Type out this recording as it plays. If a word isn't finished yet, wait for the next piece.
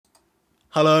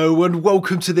Hello and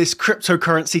welcome to this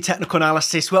cryptocurrency technical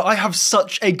analysis where I have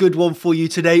such a good one for you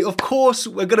today. Of course,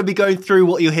 we're going to be going through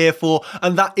what you're here for,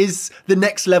 and that is the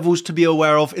next levels to be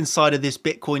aware of inside of this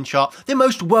Bitcoin chart. The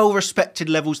most well-respected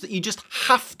levels that you just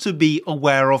have to be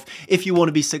aware of if you want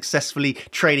to be successfully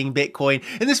trading Bitcoin.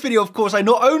 In this video, of course, I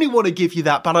not only want to give you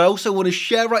that, but I also want to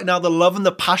share right now the love and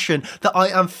the passion that I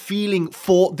am feeling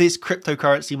for this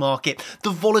cryptocurrency market.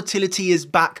 The volatility is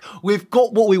back. We've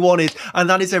got what we wanted, and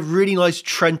that is a really nice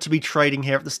trend to be trading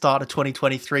here at the start of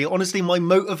 2023. Honestly, my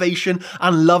motivation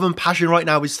and love and passion right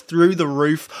now is through the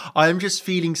roof. I am just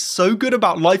feeling so good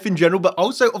about life in general, but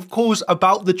also, of course,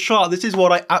 about the chart. This is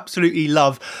what I absolutely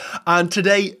love. And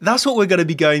today, that's what we're going to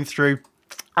be going through.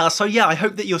 So yeah, I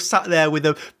hope that you're sat there with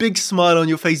a big smile on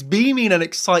your face, beaming and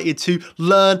excited to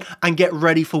learn and get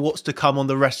ready for what's to come on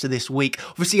the rest of this week.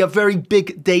 Obviously, a very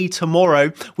big day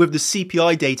tomorrow with the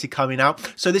CPI data coming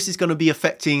out. So this is going to be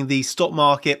affecting the stock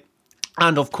market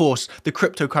and of course the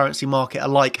cryptocurrency market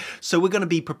alike. So we're going to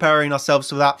be preparing ourselves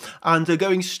for that and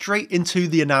going straight into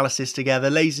the analysis together.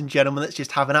 Ladies and gentlemen, let's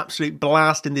just have an absolute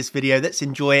blast in this video. Let's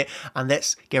enjoy it and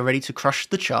let's get ready to crush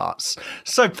the charts.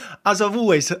 So as I've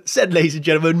always said, ladies and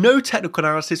gentlemen, no technical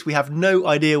analysis. We have no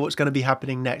idea what's going to be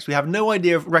happening next. We have no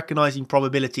idea of recognizing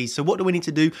probabilities. So what do we need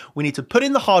to do? We need to put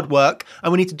in the hard work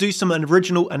and we need to do some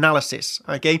original analysis.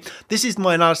 Okay, this is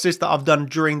my analysis that I've done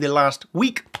during the last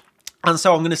week. And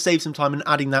so I'm going to save some time in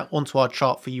adding that onto our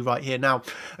chart for you right here. Now,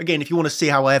 again, if you want to see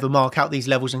how I ever mark out these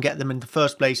levels and get them in the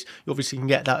first place, you obviously can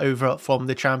get that over from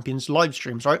the Champions live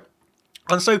streams, right?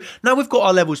 And so now we've got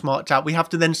our levels marked out, we have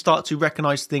to then start to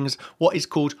recognize things, what is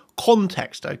called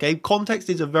context, okay?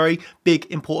 Context is a very big,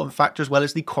 important factor as well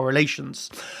as the correlations.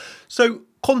 So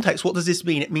context, what does this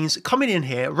mean? It means coming in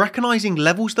here, recognizing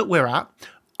levels that we're at,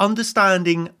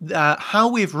 understanding how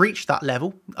we've reached that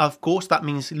level. Of course, that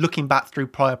means looking back through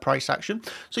prior price action.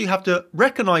 So you have to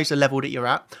recognize the level that you're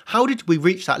at. How did we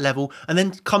reach that level? And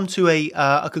then come to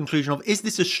a conclusion of, is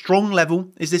this a strong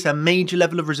level? Is this a major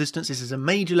level of resistance? Is this a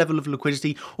major level of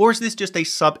liquidity? Or is this just a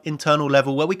sub-internal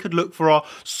level where we could look for our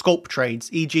scalp trades,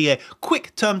 e.g. a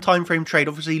quick term time frame trade?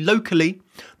 Obviously, locally,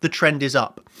 the trend is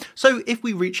up. So if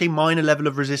we reach a minor level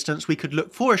of resistance, we could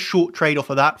look for a short trade off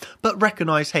of that, but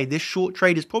recognize, hey, this short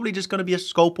trade is probably just going to be a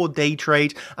scalp or day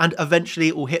trade, and eventually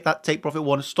it will hit that take profit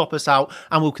one, stop us out,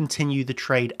 and we'll continue the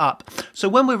trade up. So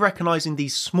when we're recognizing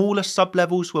these smaller sub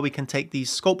levels where we can take these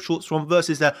scalp shorts from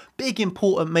versus a big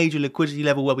important major liquidity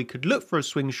level where we could look for a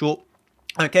swing short,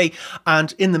 okay,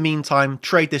 and in the meantime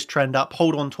trade this trend up,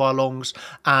 hold on to our longs,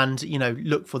 and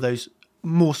look for those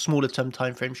more smaller term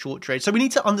time frame short trades. So we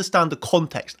need to understand the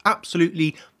context,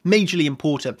 absolutely majorly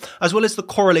important, as well as the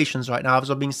correlations right now.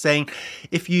 As I've been saying,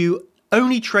 if you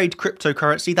only trade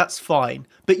cryptocurrency, that's fine,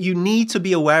 but you need to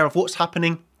be aware of what's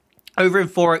happening over in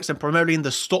Forex and primarily in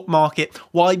the stock market.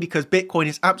 Why? Because Bitcoin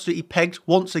is absolutely pegged.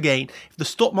 Once again, if the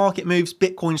stock market moves,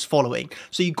 Bitcoin's following.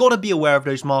 So you've got to be aware of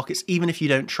those markets, even if you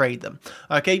don't trade them.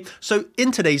 Okay, so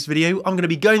in today's video, I'm going to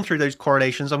be going through those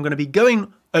correlations. I'm going to be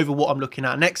going over what I'm looking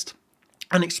at next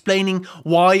and explaining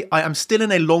why I am still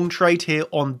in a long trade here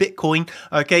on Bitcoin,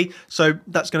 okay? So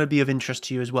that's going to be of interest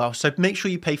to you as well. So make sure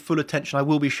you pay full attention. I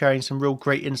will be sharing some real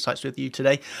great insights with you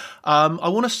today. I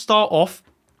want to start off,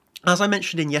 as I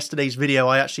mentioned in yesterday's video,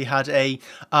 I actually had a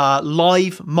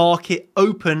live market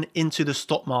open into the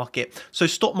stock market. So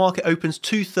stock market opens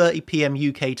 2:30 p.m.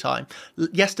 UK time.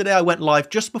 Yesterday I went live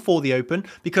just before the open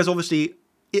because obviously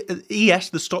ES,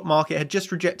 the stock market, had just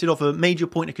rejected off a major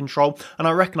point of control, and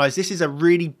I recognize this is a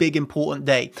really big important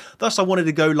day. Thus, I wanted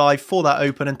to go live for that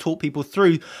open and talk people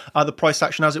through the price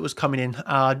action as it was coming in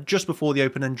just before the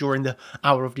open and during the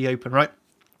hour of the open, right?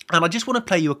 And I just want to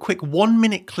play you a quick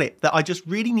 1-minute clip that I just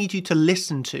really need you to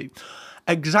listen to,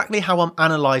 exactly how I'm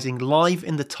analyzing live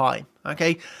in the time,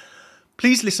 okay?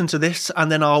 Please listen to this, and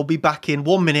then I'll be back in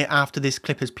 1 minute after this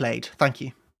clip is played. Thank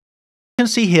you. Can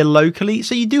see here locally,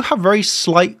 so you do have very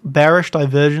slight bearish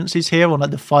divergences here on like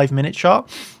the 5-minute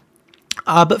chart.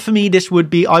 But for me, this would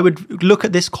be, I would look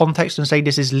at this context and say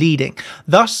this is leading.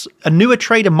 Thus, a newer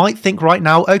trader might think right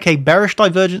now, okay, bearish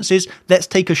divergences, let's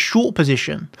take a short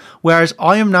position. Whereas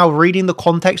I am now reading the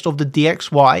context of the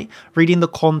DXY, reading the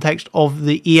context of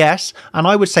the ES, and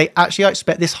I would say, actually, I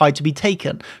expect this high to be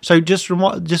taken. So just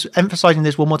emphasizing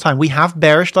this one more time, we have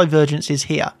bearish divergences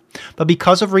here. But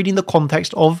because of reading the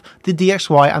context of the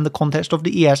DXY and the context of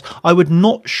the ES, I would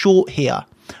not short here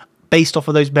based off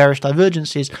of those bearish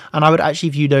divergences, and I would actually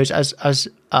view those as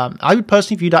I would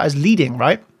personally view that as leading,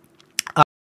 right?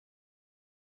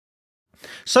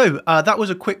 So that was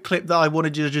a quick clip that I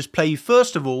wanted to just play you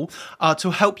first of all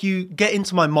to help you get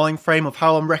into my mind frame of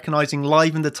how I'm recognizing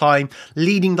live in the time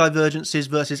leading divergences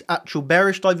versus actual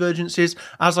bearish divergences,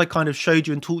 as I kind of showed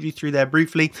you and talked you through there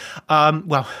briefly.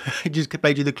 Well, I just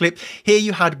played you the clip. Here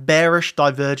you had bearish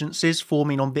divergences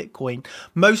forming on Bitcoin.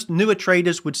 Most newer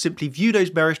traders would simply view those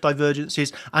bearish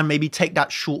divergences and maybe take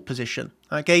that short position.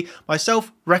 Okay,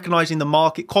 myself, recognizing the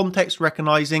market context,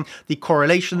 recognizing the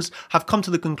correlations, have come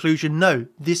to the conclusion, no,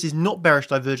 this is not bearish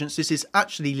divergence. This is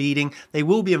actually leading. They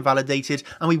will be invalidated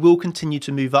and we will continue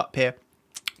to move up here.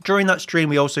 During that stream,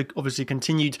 we also obviously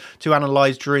continued to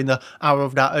analyze during the hour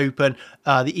of that open,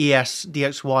 the ES,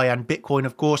 DXY and Bitcoin,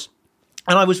 of course.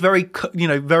 And I was very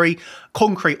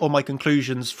concrete on my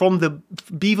conclusions from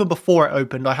even before it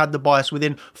opened. I had the bias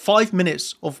within 5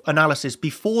 minutes of analysis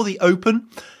before the open.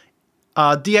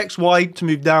 DXY to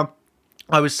move down,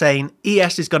 I was saying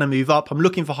ES is going to move up. I'm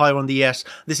looking for higher on the ES.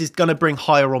 This is going to bring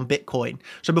higher on Bitcoin.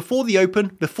 So before the open,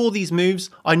 before these moves,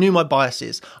 I knew my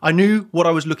biases. I knew what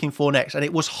I was looking for next, and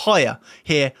it was higher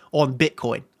here on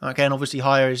Bitcoin. Okay, and obviously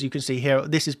higher, as you can see here.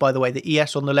 This is, by the way, the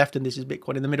ES on the left, and this is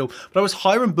Bitcoin in the middle. But I was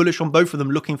higher and bullish on both of them,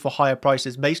 looking for higher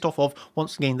prices based off of,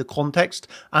 once again, the context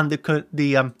and the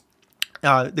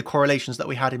correlations that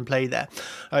we had in play there.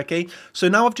 Okay, so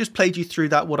now I've just played you through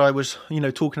that, what I was,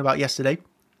 talking about yesterday.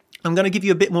 I'm going to give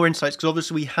you a bit more insights because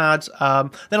obviously we had,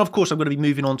 then of course I'm going to be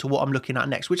moving on to what I'm looking at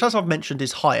next, which as I've mentioned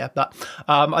is higher, but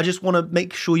I just want to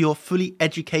make sure you're fully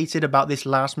educated about this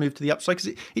last move to the upside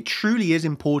because it truly is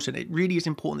important. It really is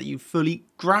important that you fully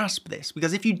grasp this,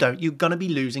 because if you don't, you're going to be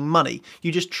losing money.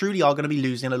 You just truly are going to be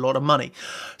losing a lot of money.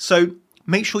 So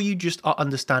make sure you just are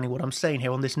understanding what I'm saying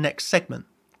here on this next segment.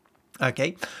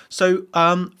 Okay, so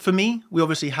for me, we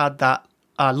obviously had that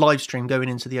live stream going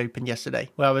into the open yesterday,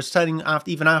 where I was telling,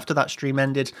 even after that stream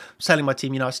ended, telling my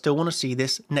team, I still want to see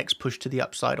this next push to the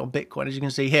upside on Bitcoin. As you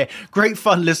can see here, great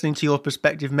fun listening to your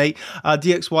perspective, mate.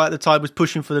 DXY at the time was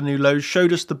pushing for the new lows,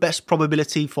 showed us the best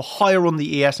probability for higher on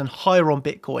the ES and higher on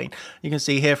Bitcoin. You can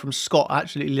see here from Scott,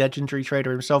 absolutely legendary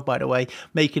trader himself, by the way,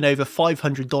 making over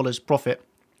 $500 profit.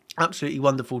 Absolutely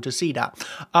wonderful to see that.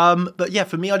 But yeah,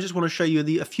 for me, I just want to show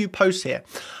you a few posts here.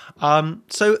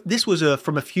 So this was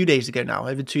from a few days ago now,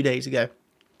 over 2 days ago.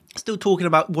 Still talking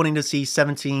about wanting to see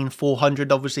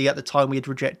 17,400. Obviously, at the time we had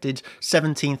rejected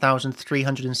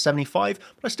 17,375,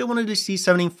 but I still wanted to see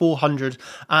 17,400.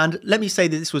 And let me say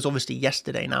that this was obviously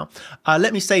yesterday now.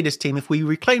 Let me say this, team, if we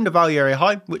reclaim the value area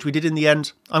high, which we did in the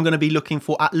end, I'm going to be looking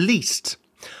for at least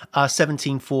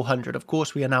 17,400. Of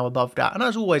course, we are now above that. And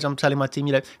as always, I'm telling my team,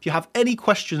 if you have any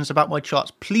questions about my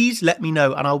charts, please let me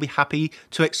know and I'll be happy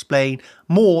to explain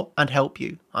more and help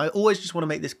you. I always just want to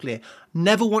make this clear.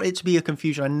 Never want it to be a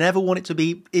confusion. I never want it to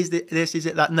be, is it this, is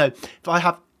it that? No.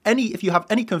 If you have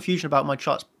any confusion about my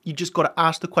charts, you just got to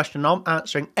ask the question. I'm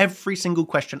answering every single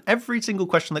question. Every single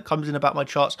question that comes in about my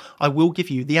charts, I will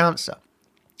give you the answer.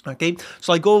 Okay,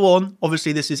 so I go on,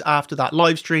 obviously this is after that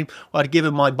live stream where I'd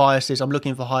given my biases. I'm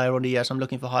looking for higher on ES, I'm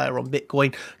looking for higher on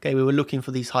Bitcoin. Okay, we were looking for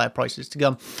these higher prices to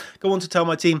go on to tell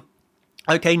my team,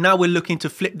 okay, now we're looking to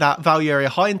flip that value area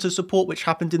high into support, which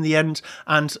happened in the end.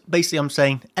 And basically I'm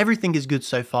saying everything is good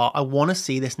so far. I want to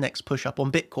see this next push up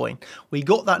on Bitcoin. We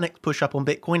got that next push up on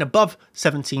Bitcoin above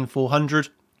 17,400.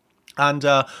 And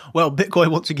well,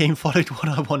 Bitcoin once again followed what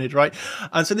I wanted, right?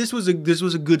 And so this was a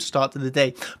good start to the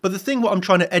day. But the thing what I'm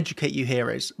trying to educate you here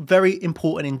is very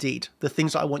important indeed. The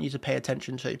things that I want you to pay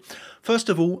attention to. First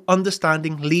of all,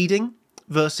 understanding leading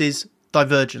versus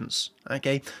divergence.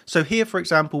 Okay, so here, for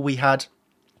example, we had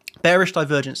bearish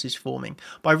divergences forming.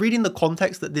 By reading the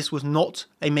context that this was not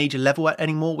a major level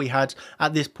anymore, we had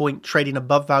at this point trading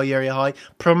above value area high.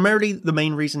 Primarily, the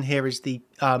main reason here is the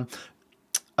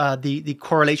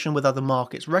correlation with other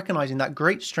markets, recognizing that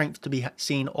great strength to be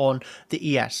seen on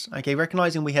the ES. Okay,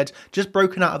 recognizing we had just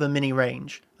broken out of a mini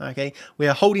range. Okay, we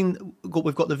are holding.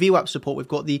 We've got the VWAP support. We've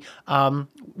got the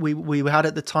we had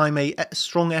at the time a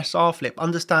strong SR flip.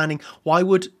 Understanding why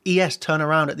would ES turn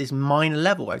around at this minor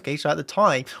level? Okay, so at the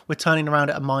time we're turning around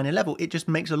at a minor level. It just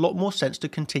makes a lot more sense to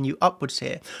continue upwards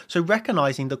here. So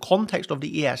recognizing the context of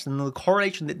the ES and the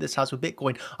correlation that this has with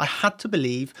Bitcoin, I had to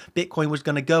believe Bitcoin was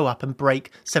going to go up and break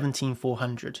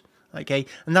 17,400. Okay,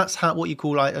 and that's what you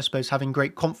call, I suppose, having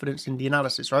great confidence in the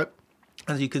analysis, right?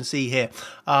 As you can see here,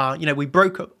 we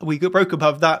broke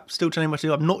above that. Still telling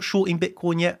myself I'm not shorting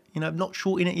Bitcoin yet. I'm not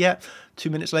shorting it yet.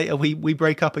 2 minutes later, we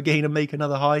break up again and make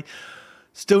another high.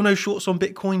 Still no shorts on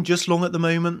Bitcoin, just long at the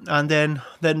moment. And then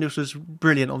this was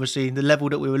brilliant. Obviously, the level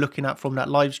that we were looking at from that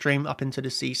live stream up into the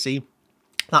CC,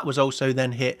 that was also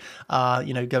then hit.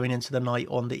 Going into the night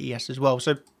on the ES as well.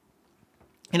 So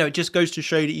it just goes to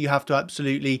show that you have to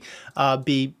absolutely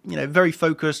be, very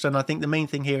focused. And I think the main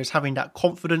thing here is having that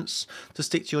confidence to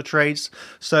stick to your trades.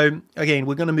 So again,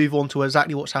 we're going to move on to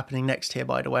exactly what's happening next here,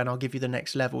 by the way, and I'll give you the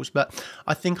next levels. But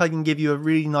I think I can give you a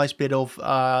really nice bit of,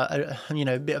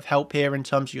 bit of help here in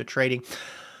terms of your trading.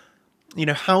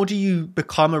 How do you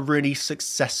become a really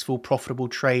successful, profitable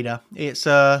trader? It's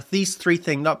these three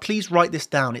things. Now, please write this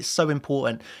down. It's so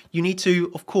important. You need to,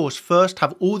 of course, first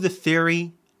have all the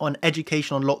theory on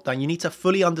education on lockdown. You need to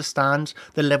fully understand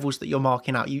the levels that you're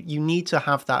marking out. You need to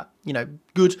have that,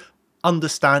 good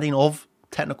understanding of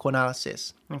technical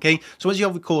analysis. Okay, so as you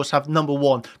of course have number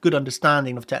one, good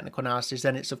understanding of technical analysis,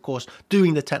 then it's of course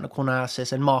doing the technical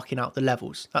analysis and marking out the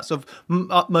levels. That's of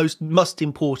utmost must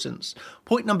importance.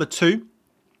 Point number two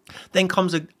then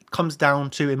comes down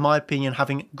to, in my opinion,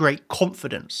 having great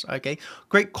confidence. Okay,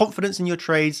 great confidence in your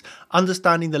trades,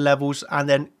 understanding the levels, and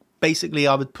then basically,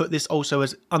 I would put this also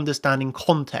as understanding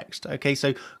context. Okay,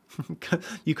 so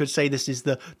you could say this is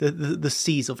the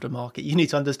C's of the market. You need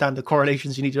to understand the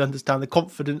correlations. You need to understand the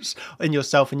confidence in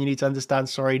yourself, and you need to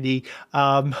understand,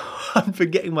 I'm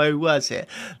forgetting my own words here.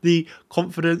 The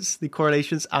confidence, the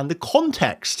correlations, and the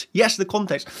context. Yes, the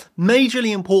context,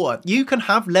 majorly important. You can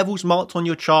have levels marked on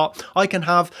your chart. I can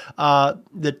have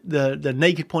the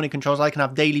naked pointer controls. I can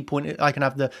have daily pointer. I can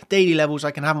have the daily levels.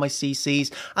 I can have my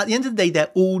CCs. At the end of the day,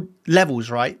 they're all levels,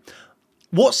 right?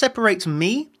 What separates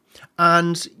me?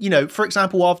 And, for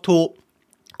example, I've taught,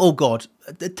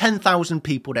 10,000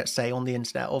 people, let's say, on the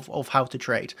internet of how to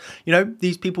trade.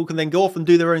 These people can then go off and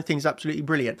do their own things, absolutely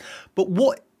brilliant. But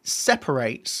what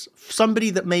separates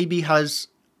somebody that maybe has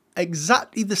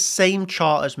exactly the same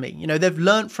chart as me? They've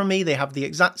learned from me, they have the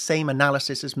exact same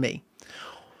analysis as me.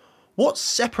 What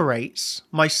separates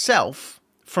myself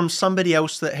from somebody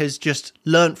else that has just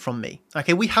learned from me?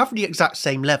 Okay, we have the exact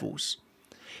same levels.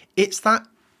 It's that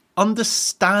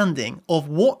understanding of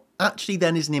what actually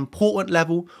then is an important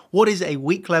level, what is a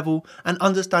weak level, and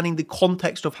understanding the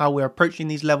context of how we're approaching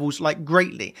these levels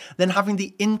greatly. Then having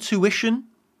the intuition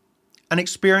and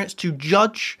experience to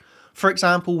judge, for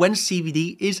example, when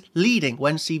CVD is leading,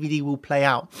 when CVD will play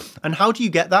out. And how do you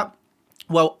get that?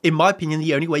 Well, in my opinion,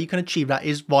 the only way you can achieve that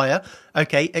is via,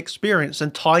 experience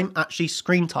and time, actually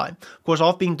screen time. Of course,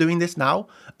 I've been doing this now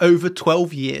over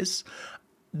 12 years.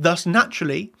 Thus,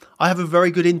 naturally, I have a very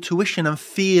good intuition and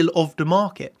feel of the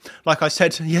market. Like I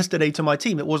said yesterday to my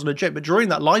team, it wasn't a joke, but during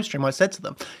that live stream, I said to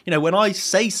them, when I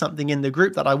say something in the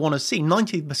group that I want to see,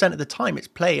 90% of the time it's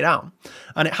played out.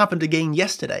 And it happened again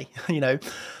yesterday,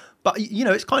 But,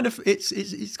 it's kind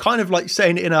of like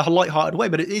saying it in a light-hearted way,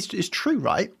 but it's true,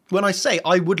 right? When I say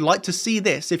I would like to see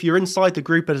this, if you're inside the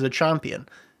group as a champion,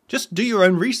 just do your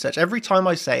own research. Every time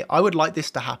I say, I would like this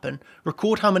to happen,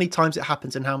 record how many times it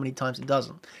happens and how many times it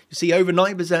doesn't. You see, over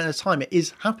 90% of the time, it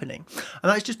is happening. And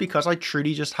that's just because I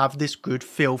truly just have this good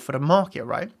feel for the market,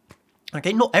 right?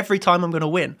 Okay, not every time I'm going to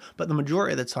win, but the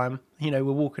majority of the time, we're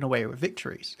walking away with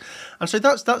victories. And so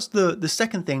that's the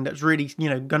second thing that's really,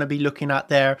 going to be looking at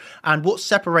there. And what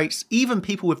separates even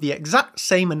people with the exact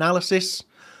same analysis,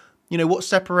 what's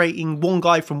separating one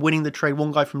guy from winning the trade,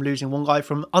 one guy from losing, one guy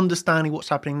from understanding what's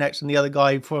happening next, and the other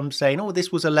guy from saying,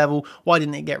 this was a level, why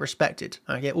didn't it get respected?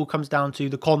 Okay, it all comes down to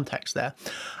the context there.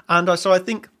 And so I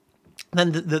think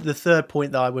then the third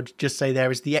point that I would just say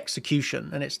there is the execution,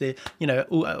 and it's the,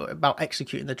 about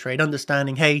executing the trade,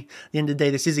 understanding, hey, at the end of the day,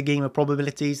 this is a game of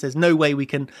probabilities. There's no way we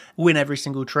can win every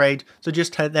single trade. So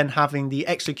just then having the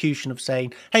execution of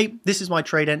saying, hey, this is my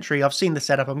trade entry. I've seen the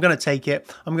setup. I'm going to take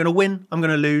it. I'm going to win. I'm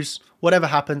going to lose. Whatever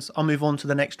happens, I'll move on to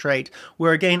the next trade.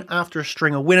 Where again, after a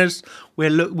string of winners,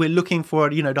 we're looking for,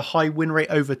 the high win rate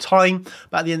over time.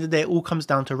 But at the end of the day, it all comes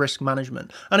down to risk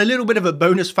management. And a little bit of a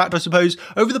bonus fact, I suppose,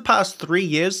 over the past 3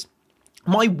 years,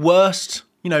 my worst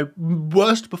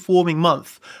performing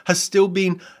month has still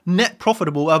been net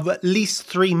profitable of at least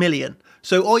 3 million.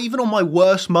 So or even on my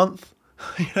worst month,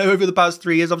 over the past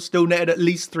 3 years, I've still netted at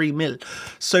least 3 mil.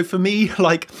 So for me,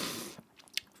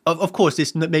 of course,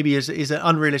 this maybe is an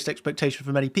unrealistic expectation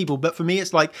for many people, but for me,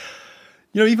 it's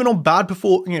even on bad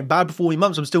performing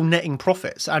months, I'm still netting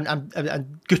profits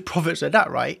and good profits at that,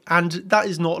 right? And that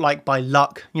is not by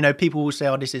luck. People will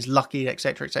say, this is lucky,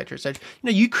 etc., etc., etc.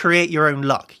 You create your own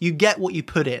luck. You get what you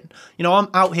put in. I'm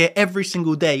out here every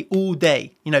single day, all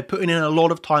day, putting in a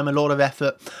lot of time, a lot of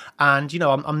effort, and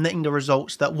I'm netting the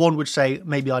results that one would say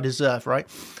maybe I deserve, right?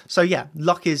 So yeah,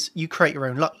 luck is you create your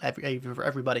own luck,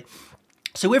 everybody.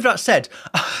 So with that said,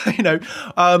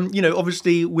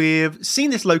 obviously we've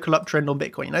seen this local uptrend on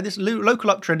Bitcoin. This local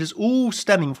uptrend is all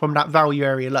stemming from that value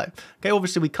area low. Okay,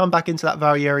 obviously we come back into that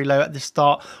value area low at the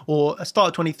start of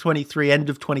 2023, end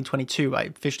of 2022, right?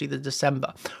 Officially the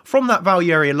December. From that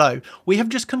value area low, we have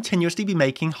just continuously been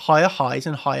making higher highs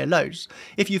and higher lows.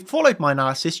 If you've followed my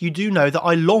analysis, you do know that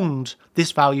I longed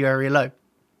this value area low.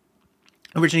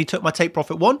 Originally took my take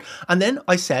profit 1, and then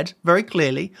I said very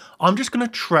clearly, I'm just going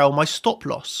to trail my stop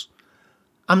loss.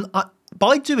 And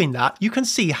by doing that, you can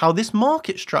see how this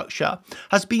market structure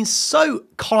has been so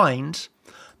kind.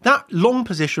 That long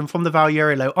position from the value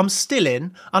area low, I'm still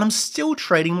in, and I'm still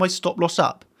trading my stop loss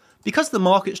up. Because the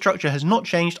market structure has not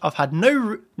changed, I've had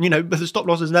but the stop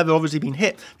loss has never obviously been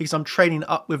hit because I'm trading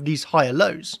up with these higher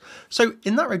lows. So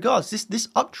in that regards, this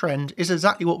uptrend is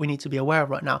exactly what we need to be aware of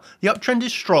right now. The uptrend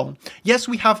is strong. Yes,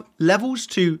 we have levels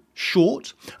to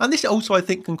short, and this also I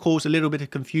think can cause a little bit of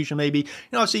confusion maybe.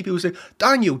 I see people say,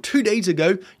 Daniel, 2 days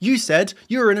ago, you said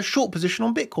you were in a short position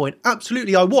on Bitcoin.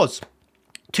 Absolutely, I was.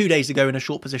 2 days ago in a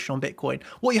short position on Bitcoin.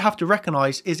 What you have to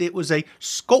recognize is it was a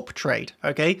scalp trade,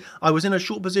 okay? I was in a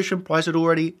short position, price had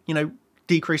already,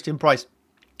 decreased in price.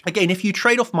 Again, if you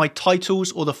trade off my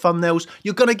titles or the thumbnails,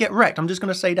 you're going to get wrecked. I'm just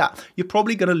going to say that. You're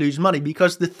probably going to lose money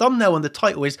because the thumbnail and the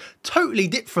title is totally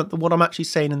different than what I'm actually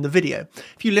saying in the video.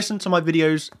 If you listen to my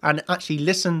videos and actually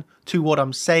listen to what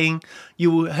I'm saying,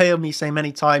 you will hear me say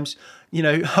many times,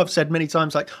 I've said many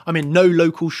times, like, I'm in no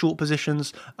local short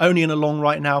positions, only in a long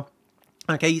right now.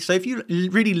 Okay, so if you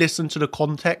really listen to the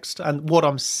context and what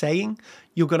I'm saying,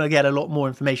 you're going to get a lot more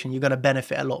information. You're going to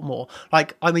benefit a lot more.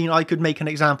 Like, I could make an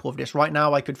example of this. Right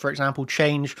now, I could, for example,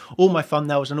 change all my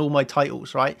thumbnails and all my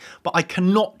titles, right? But I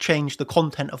cannot change the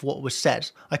content of what was said.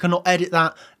 I cannot edit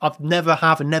that. I've never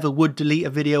have and never would delete a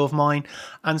video of mine.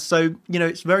 And so,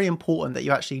 it's very important that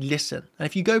you actually listen. And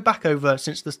if you go back over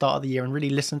since the start of the year and really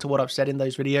listen to what I've said in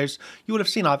those videos, you will have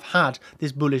seen I've had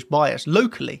this bullish bias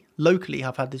locally.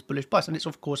 I've had this bullish bias, and it's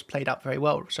of course played out very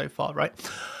well so far, right?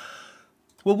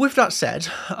 Well, with that said,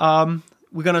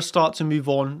 we're going to start to move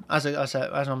on, as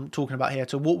I'm talking about here,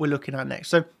 to what we're looking at next.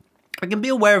 So I can be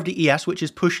aware of the ES, which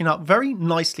is pushing up very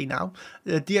nicely now.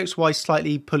 The DXY is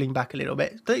slightly pulling back a little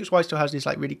bit. DXY still has this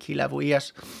really key level.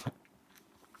 ES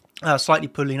slightly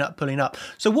pulling up.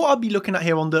 So what I'll be looking at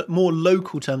here on the more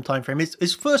local term time frame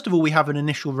is first of all, we have an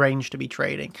initial range to be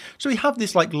trading. So we have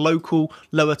this local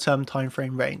lower term time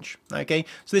frame range. Okay,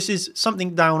 so this is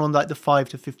something down on the 5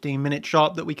 to 15 minute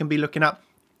chart that we can be looking at.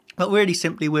 But really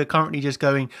simply, we're currently just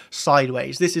going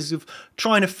sideways. This is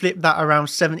trying to flip that around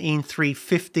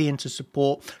 17,350 into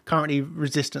support. Currently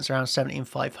resistance around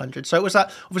 17,500. So it was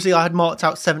that, obviously I had marked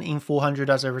out 17,400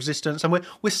 as a resistance, and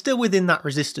we're still within that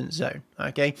resistance zone.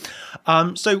 Okay.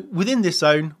 So within this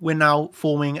zone, we're now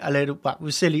forming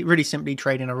we're really simply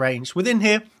trading a range. Within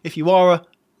here, if you are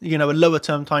a lower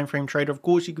term time frame trader, of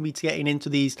course you can be getting into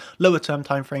these lower term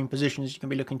time frame positions. You can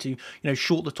be looking to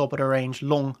short the top of the range,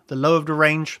 long the low of the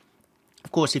range.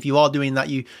 Of course, if you are doing that,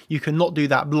 you cannot do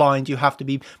that blind. You have to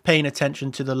be paying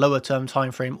attention to the lower term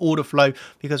time frame order flow,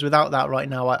 because without that right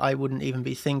now, I wouldn't even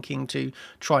be thinking to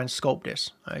try and sculpt this.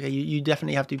 Okay, you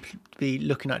definitely have to be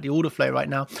looking at the order flow right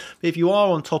now. But if you are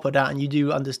on top of that and you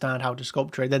do understand how to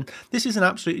sculpt trade, then this is an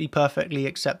absolutely perfectly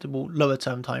acceptable lower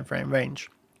term time frame range.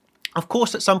 Of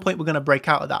course, at some point, we're going to break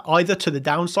out of that, either to the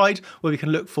downside, where we can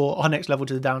look for our next level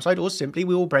to the downside, or simply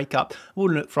we will break up.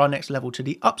 We'll look for our next level to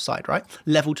the upside, right?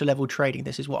 Level to level trading.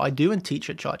 This is what I do and teach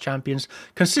at Chart Champions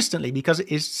consistently, because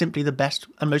it is simply the best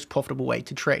and most profitable way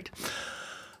to trade.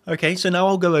 Okay, so now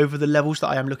I'll go over the levels that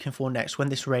I am looking for next when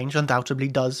this range undoubtedly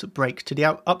does break to the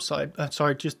upside.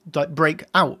 Break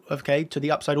out, okay, to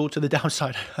the upside or to the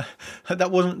downside.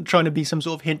 That wasn't trying to be some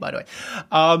sort of hint, by the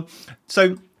way.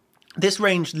 So this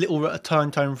range, little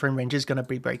time frame range, is going to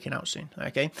be breaking out soon,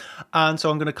 okay? And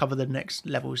so I'm going to cover the next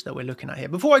levels that we're looking at here.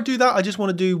 Before I do that, I just want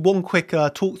to do one quick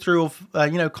talk through of,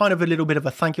 kind of a little bit of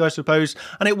a thank you, I suppose.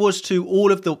 And it was to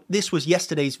all of this was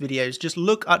yesterday's videos. Just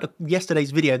look at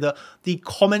yesterday's video. The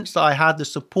comments that I had, the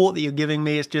support that you're giving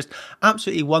me is just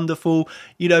absolutely wonderful.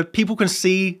 People can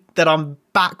see that I'm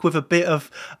back with a bit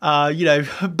of,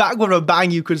 back with a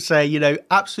bang, you could say.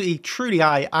 Absolutely, truly,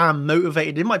 I am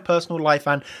motivated in my personal life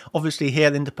and obviously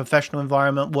here in the professional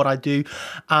environment, what I do.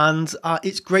 And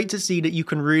it's great to see that you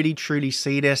can really, truly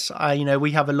see this.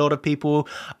 We have a lot of people,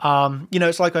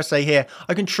 it's like I say here,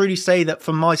 I can truly say that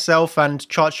for myself and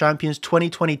Chart Champions,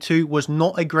 2022 was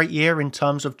not a great year in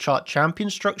terms of Chart Champion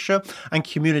structure and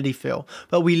community feel.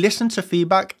 But we listened to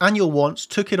feedback and your wants,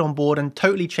 took it on board and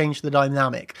totally changed the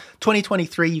dynamic.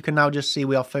 2023, you can now just see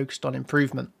we are focused on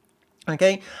improvement.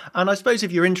 Okay, and I suppose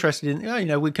if you're interested in, you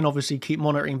know, we can obviously keep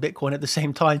monitoring Bitcoin at the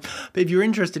same time, but if you're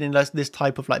interested in this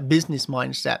type of like business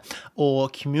mindset or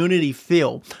community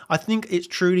feel, I think it's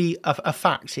truly a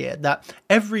fact here that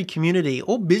every community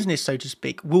or business, so to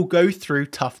speak, will go through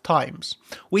tough times.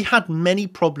 We had many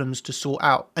problems to sort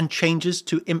out and changes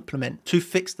to implement to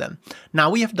fix them. Now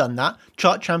we have done that.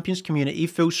 Chart Champions community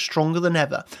feels stronger than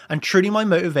ever, and truly my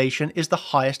motivation is the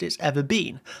highest it's ever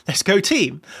been. Let's go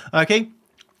team. Okay.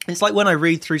 It's like when I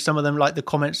read through some of them, like the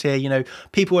comments here, you know,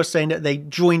 people are saying that they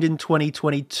joined in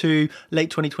 2022, late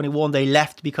 2021, they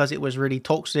left because it was really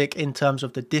toxic in terms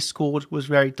of the Discord was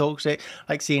very toxic.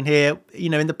 Like seeing here, you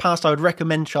know, in the past, I would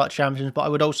recommend Chart Champions, but I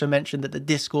would also mention that the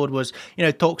Discord was, you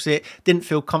know, toxic, didn't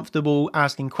feel comfortable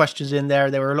asking questions in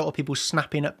there. There were a lot of people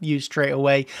snapping at you straight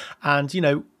away. And, you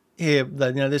know, here,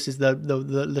 you know, this is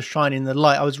the shine in the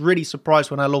light. I was really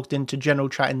surprised when I logged into general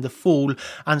chat in the fall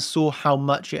and saw how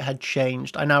much it had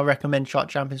changed. I now recommend Chart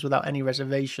Champions without any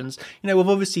reservations. You know, we've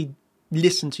obviously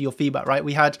listened to your feedback, right?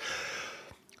 We had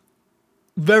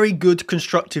very good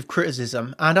constructive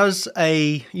criticism, and as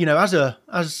a, you know,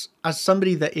 as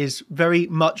somebody that is very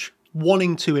much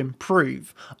wanting to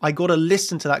improve, I got to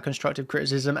listen to that constructive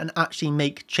criticism and actually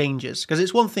make changes, because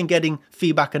it's one thing getting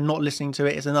feedback and not listening to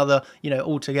it, is another, you know,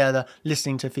 altogether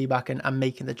listening to feedback and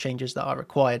making the changes that are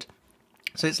required.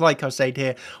 So it's like I said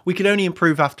here, we could only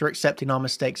improve after accepting our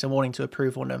mistakes and wanting to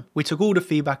improve on them. We took all the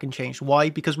feedback and changed. Why?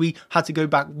 Because we had to go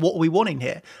back, what are we wanting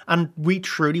here? And we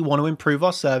truly want to improve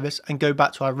our service and go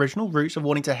back to our original roots of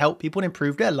wanting to help people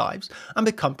improve their lives and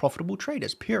become profitable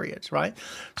traders, period, right?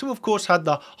 So we, of course, had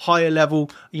the higher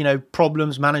level, you know,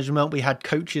 problems management. We had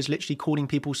coaches literally calling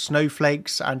people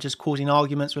snowflakes and just causing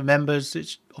arguments with members.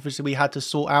 It's obviously we had to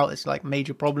sort out. It's like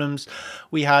major problems.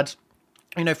 We had,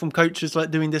 you know, from coaches like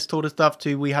doing this sort of stuff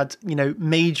to, we had, you know,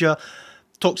 major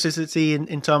toxicity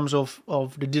in terms of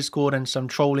the Discord and some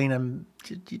trolling and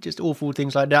just awful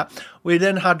things like that. We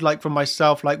then had, like, from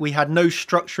myself, like, we had no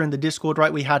structure in the Discord,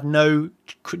 right? We had no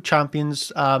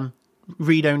champions,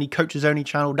 read-only, coaches-only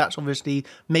channel. That's obviously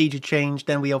major change.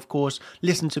 Then we, of course,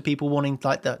 listened to people wanting,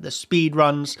 like, the speed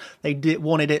runs. They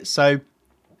wanted it, so,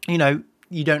 you know,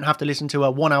 you don't have to listen to a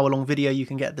 1 hour long video. You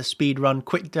can get the speed run,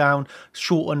 quick down,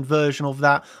 shortened version of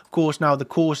that. Of course, now the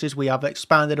courses, we have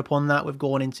expanded upon that. We've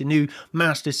gone into new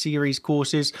master series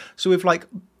courses. So we've like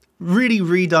really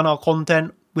redone our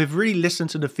content. We've really listened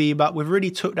to the feedback. We've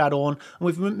really took that on and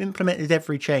we've implemented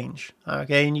every change.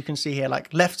 Okay, and you can see here,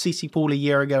 like, left CC Pool a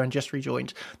year ago and just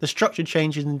rejoined. The structured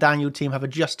changes in the Daniel team have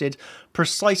adjusted,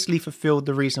 precisely fulfilled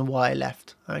the reason why I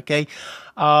left. Okay,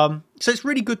 so it's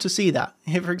really good to see that.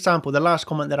 Here, for example, the last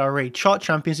comment that I read, Chart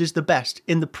Champions is the best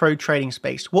in the pro trading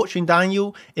space. Watching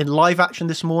Daniel in live action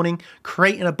this morning,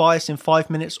 creating a bias in 5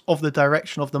 minutes of the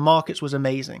direction of the markets was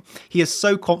amazing. He is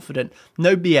so confident,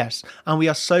 no BS, and we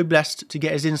are so blessed to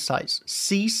get his insights.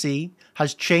 CC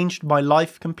has changed my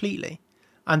life completely.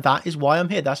 And that is why I'm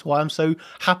here. That's why I'm so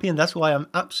happy. And that's why I'm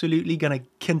absolutely going to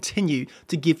continue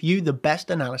to give you the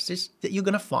best analysis that you're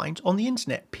going to find on the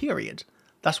internet, period.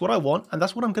 That's what I want, and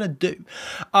that's what I'm going to do.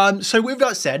 So with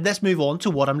that said, let's move on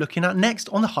to what I'm looking at next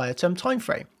on the higher term time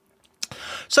frame.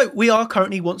 So we are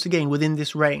currently, once again, within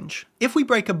this range. If we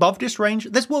break above this range,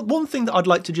 there's one thing that I'd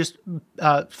like to just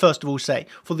first of all say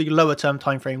for the lower term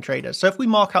time frame traders. So if we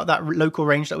mark out that local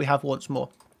range that we have once more,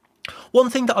 one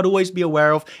thing that I'd always be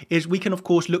aware of is we can, of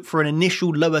course, look for an initial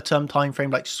lower term time frame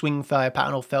like swing failure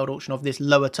pattern or failed auction of this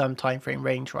lower term time frame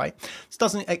range, right? This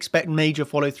doesn't expect major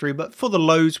follow through, but for the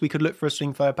lows, we could look for a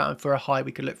swing failure pattern. For a high,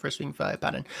 we could look for a swing failure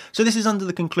pattern. So this is under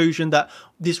the conclusion that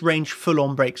this range full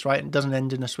on breaks, right? And doesn't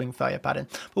end in a swing failure pattern.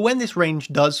 But when this range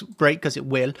does break, because it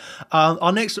will,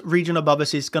 our next region above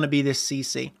us is going to be this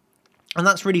CC. And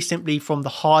that's really simply from the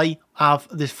high of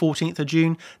this 14th of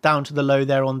June down to the low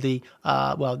there on the,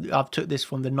 well, I've took this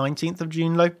from the 19th of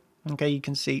June low. Okay, you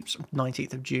can see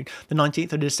 19th of June, the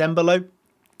 19th of December low.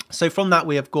 So from that,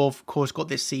 we have, of course, got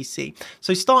this CC.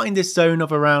 So starting this zone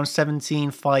of around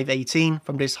 17,518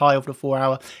 from this high of the 4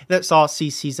 hour, that's our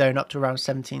CC zone up to around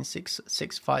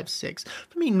 17,656.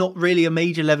 For me, not really a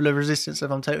major level of resistance, if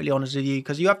I'm totally honest with you,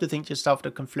 because you have to think to yourself,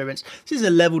 the confluence. This is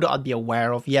a level that I'd be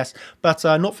aware of, yes, but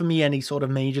not for me any sort of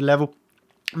major level.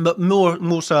 But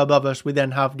more so above us, we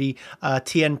then have the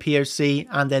TNPOC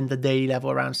and then the daily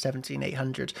level around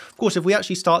 17,800. Of course, if we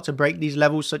actually start to break these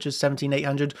levels, such as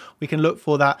 17,800, we can look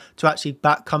for that to actually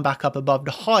come back up above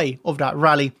the high of that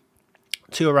rally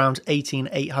to around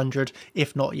 18,800,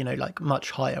 if not, you know, like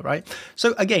much higher, right?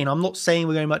 So again, I'm not saying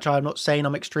we're going much higher. I'm not saying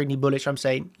I'm extremely bullish. I'm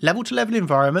saying level to level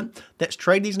environment. Let's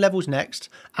trade these levels next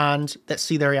and let's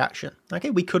see the reaction. Okay,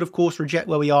 we could, of course, reject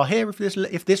where we are here.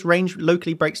 If this range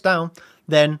locally breaks down,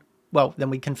 then well, then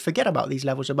we can forget about these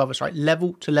levels above us, right?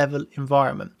 Level to level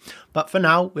environment. But for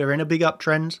now, we're in a big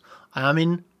uptrend. I am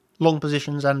in long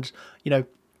positions and,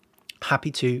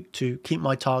 happy to keep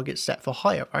my targets set for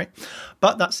higher, right?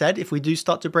 But that said, if we do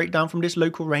start to break down from this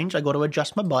local range, I got to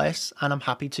adjust my bias, and I'm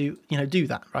happy to, do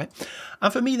that, right?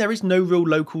 And for me, there is no real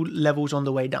local levels on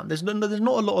the way down. There's not a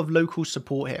lot of local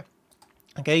support here.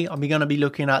 Okay, I'm going to be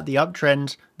looking at the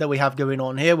uptrend that we have going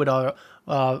on here with our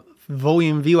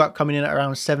volume view up coming in at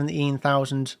around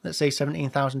 17,000, let's say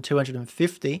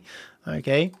 17,250.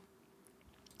 Okay,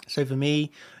 so for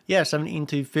me, yeah,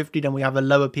 17,250. Then we have a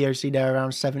lower POC there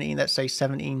around 17, let's say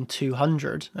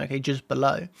 17,200. Okay, just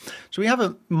below. So we have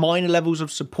a minor levels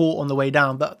of support on the way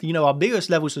down, but our biggest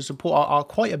levels of support are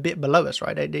quite a bit below us,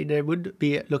 right? They would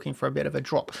be looking for a bit of a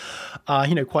drop,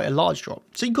 quite a large drop.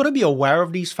 So you've got to be aware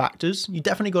of these factors. You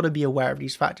definitely got to be aware of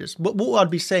these factors. But what I'd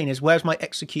be saying is, where's my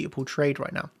executable trade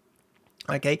right now?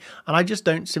 Okay, and I just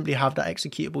don't simply have that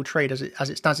executable trade as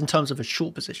it stands in terms of a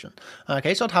short position.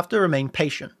 Okay, so I'd have to remain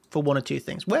patient for one or two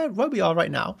things. Where we are right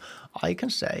now, I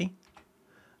can say,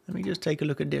 let me just take a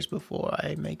look at this before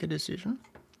I make a decision.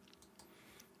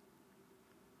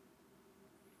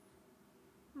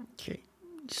 Okay,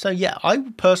 so yeah, I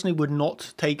personally would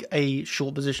not take a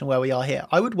short position where we are here.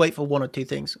 I would wait for one or two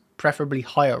things, preferably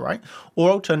higher, right?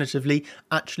 Or alternatively,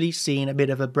 actually seeing a bit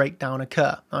of a breakdown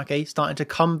occur, okay? Starting to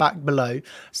come back below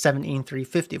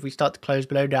 17,350. If we start to close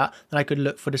below that, then I could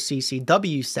look for the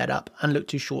CCW setup and look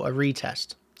to short a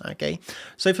retest, okay?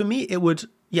 So for me, it would,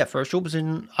 yeah, for a short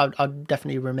position, I'd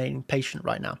definitely remain patient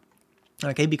right now.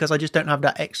 Okay, because I just don't have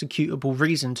that executable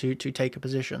reason to take a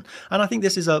position. And I think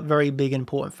this is a very big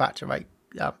important factor, right?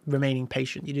 Remaining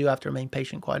patient. You do have to remain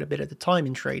patient quite a bit at the time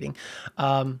in trading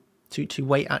to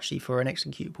wait actually for an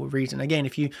executable reason. Again,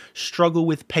 if you struggle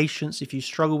with patience, if you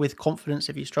struggle with confidence,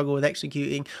 if you struggle with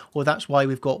executing, well, that's why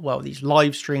we've got, well, these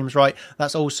live streams, right?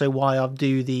 That's also why I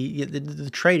do the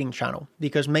trading channel,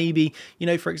 because maybe,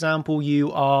 for example,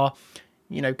 you are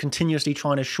continuously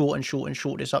trying to short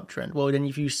this uptrend. Well, then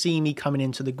if you see me coming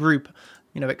into the group,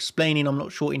 explaining I'm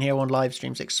not shorting here on live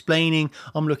streams, explaining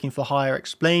I'm looking for higher,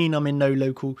 explaining I'm in no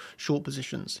local short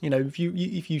positions.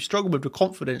 If you struggle with the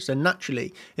confidence, then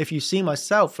naturally, if you see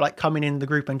myself like coming in the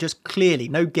group and just clearly,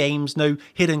 no games, no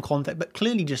hidden content, but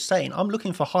clearly just saying I'm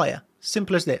looking for higher,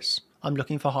 simple as this, I'm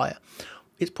looking for higher,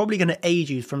 it's probably going to aid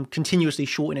you from continuously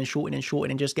shorting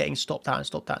and just getting stopped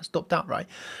out, right?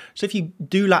 So if you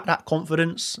do lack that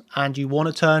confidence and you want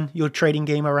to turn your trading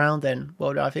game around, then,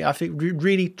 well, I think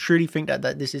really truly think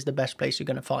that this is the best place you're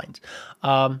going to find.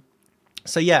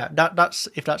 So yeah, that's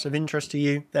if that's of interest to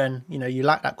you, then you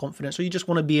lack that confidence, or you just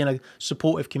want to be in a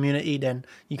supportive community, then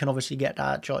you can obviously get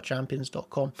that at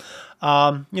chartchampions.com.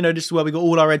 This is where we got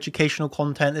all our educational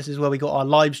content. This is where we got our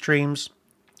live streams,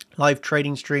 live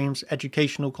trading streams,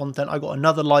 educational content. I got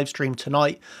another live stream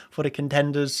tonight for the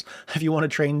contenders. If you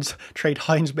want to trade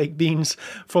Heinz baked beans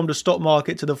from the stock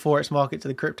market to the forex market to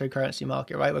the cryptocurrency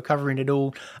market, right? We're covering it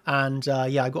all. And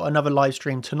yeah, I got another live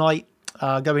stream tonight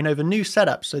going over new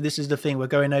setups. So this is the thing, we're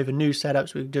going over new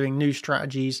setups, we're doing new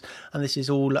strategies, and this is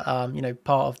all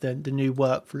part of the new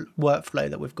workflow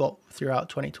that we've got throughout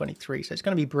 2023. So it's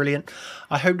going to be brilliant.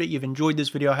 I hope that you've enjoyed this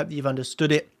video. I hope that you've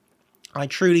understood it. I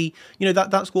truly,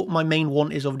 that's what my main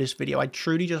want is of this video. I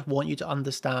truly just want you to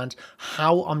understand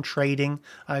how I'm trading,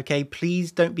 okay?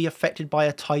 Please don't be affected by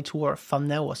a title or a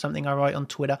thumbnail or something I write on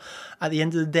Twitter. At the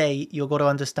end of the day, you've got to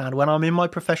understand when I'm in my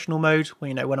professional mode,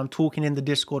 when I'm talking in the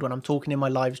Discord, when I'm talking in my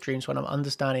live streams, when I'm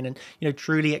understanding and,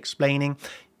 truly explaining,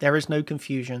 there is no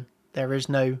confusion. There is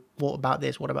no, what about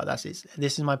this? What about that?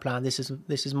 This is my plan. This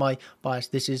is my bias.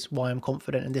 This is why I'm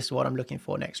confident. And this is what I'm looking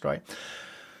for next, right?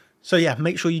 So yeah,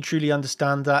 make sure you truly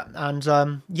understand that.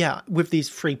 And yeah, with these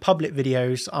free public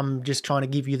videos, I'm just trying to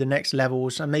give you the next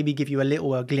levels and maybe give you a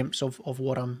little glimpse of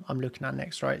what I'm looking at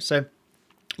next, right? So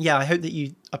yeah, I hope that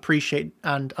you appreciate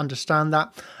and understand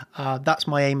that. That's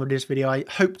my aim of this video. I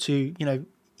hope to,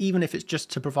 even if it's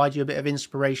just to provide you a bit of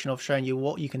inspiration of showing you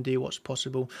what you can do, what's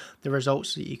possible, the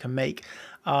results that you can make.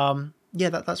 Yeah,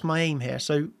 that's my aim here.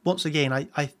 So once again,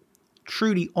 I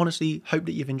truly, honestly hope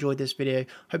that you've enjoyed this video.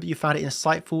 Hope that you found it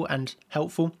insightful and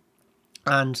helpful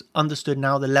and understood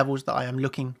now the levels that I am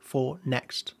looking for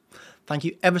next. Thank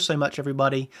you ever so much,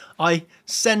 everybody. I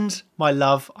send my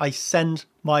love, I send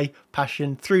my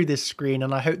passion through this screen,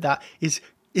 and I hope that is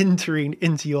entering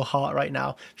into your heart right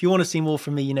now. If you want to see more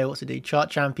from me, you know what to do,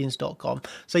 chartchampions.com.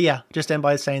 So yeah, just end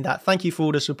by saying that. Thank you for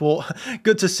all the support.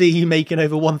 Good to see you making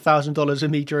over $1,000 of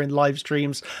me during live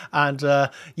streams. And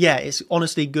yeah, it's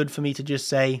honestly good for me to just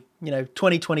say,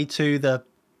 2022, the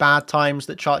bad times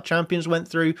that Chart Champions went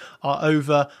through are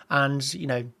over, and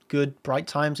good bright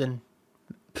times and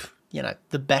you know,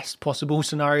 the best possible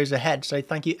scenarios ahead. So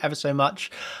thank you ever so much.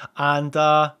 And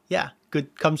yeah,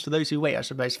 good comes to those who wait, I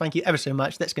suppose. Thank you ever so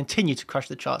much. Let's continue to crush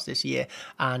the charts this year,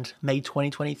 and may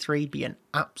 2023 be an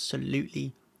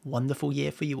absolutely wonderful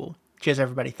year for you all. Cheers,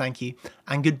 everybody. Thank you,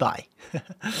 and goodbye.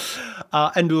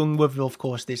 And with, of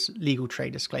course, this legal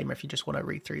trade disclaimer if you just want to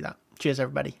read through that. Cheers,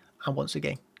 everybody. And once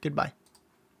again, goodbye.